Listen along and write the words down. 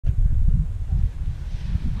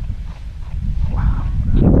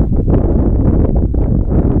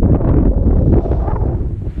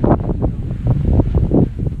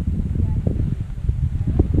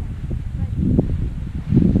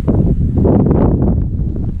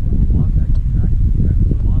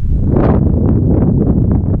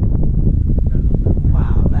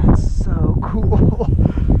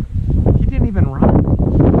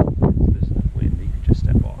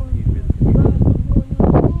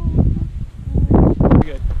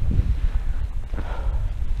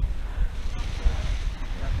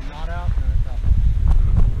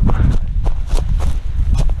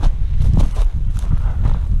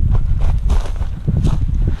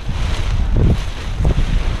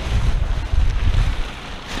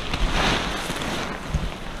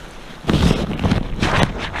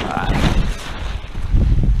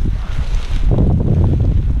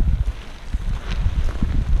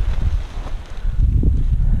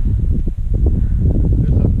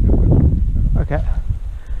Okay.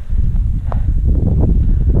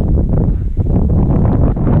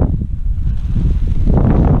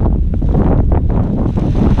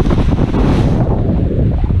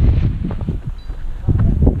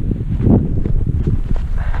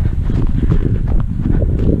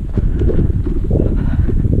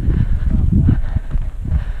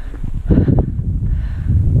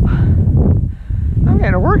 I'm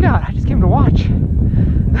getting a workout. I just came to watch.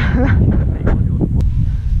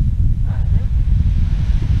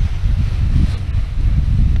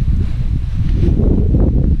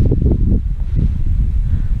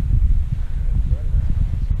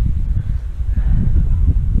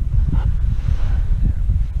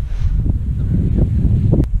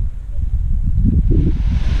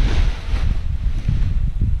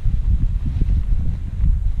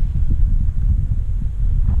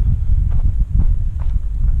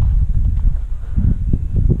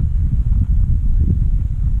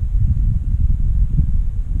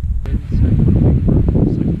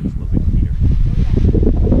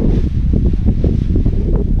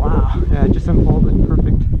 Wow, yeah, it just unfolded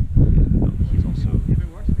perfect. He's also very,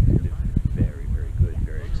 very good,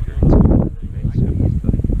 very experienced. So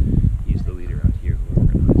he's the leader out here who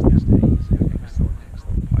organized this day. He's an excellent,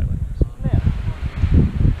 excellent pilot.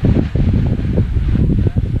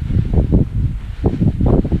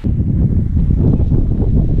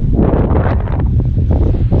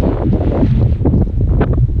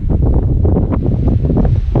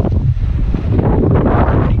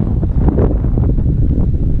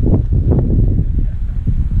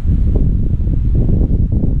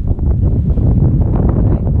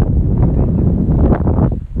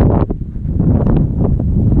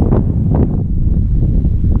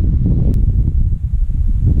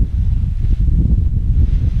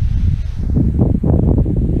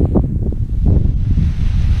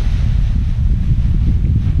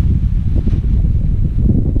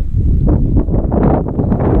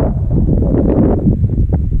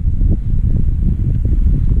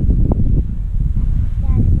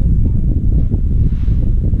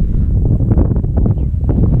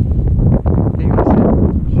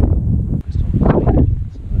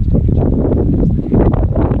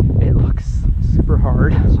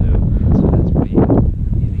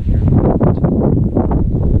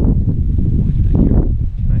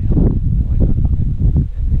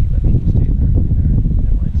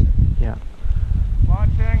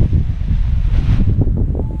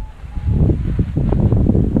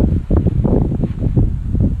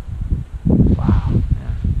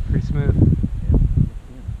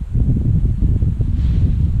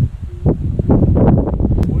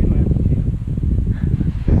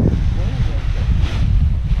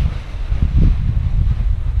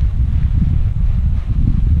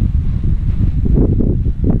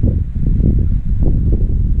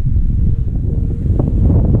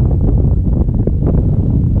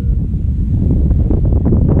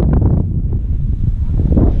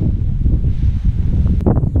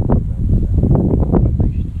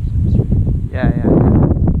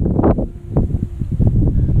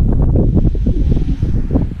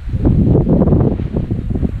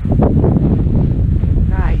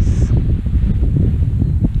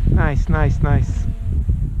 Nice.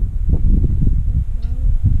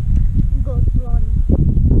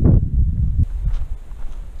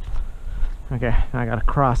 Okay, now I gotta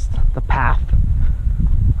cross the path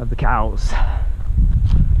of the cows.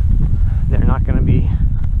 They're not gonna be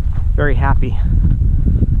very happy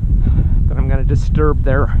that I'm gonna disturb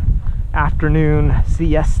their afternoon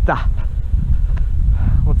siesta.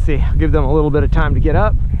 Let's see, I'll give them a little bit of time to get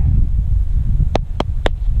up.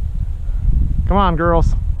 Come on,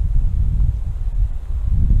 girls.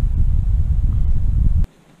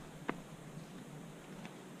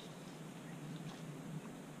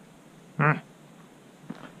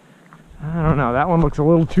 I don't know, that one looks a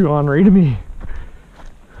little too ornery to me.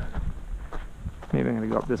 Maybe I'm gonna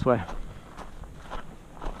go up this way.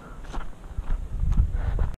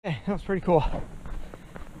 Okay, that was pretty cool.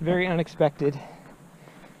 Very unexpected,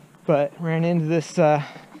 but ran into this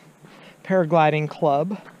paragliding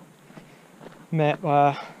club. Met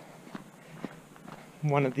one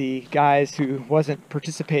of the guys who wasn't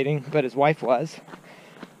participating, but his wife was.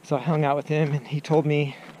 So I hung out with him, and he told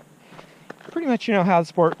me pretty much, you know, how the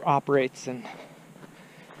sport operates and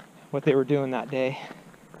what they were doing that day,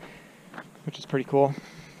 which is pretty cool.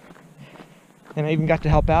 And I even got to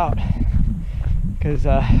help out because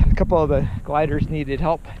a couple of the gliders needed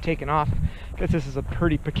help taking off because this is a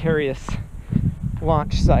pretty precarious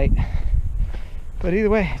launch site. But either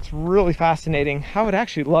way, it's really fascinating. I would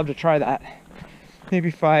actually love to try that. Maybe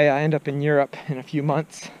if I end up in Europe in a few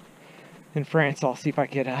months, in France, I'll see if I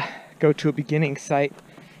could go to a beginning site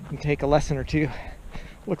and take a lesson or two.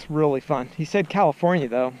 Looks really fun. He said California,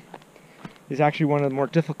 though, is actually one of the more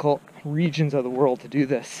difficult regions of the world to do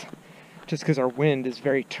this, just because our wind is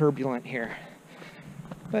very turbulent here.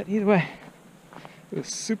 But either way, it was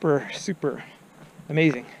super, super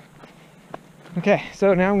amazing. Okay,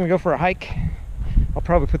 so now I'm gonna go for a hike. I'll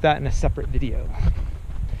probably put that in a separate video.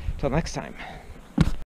 Till next time.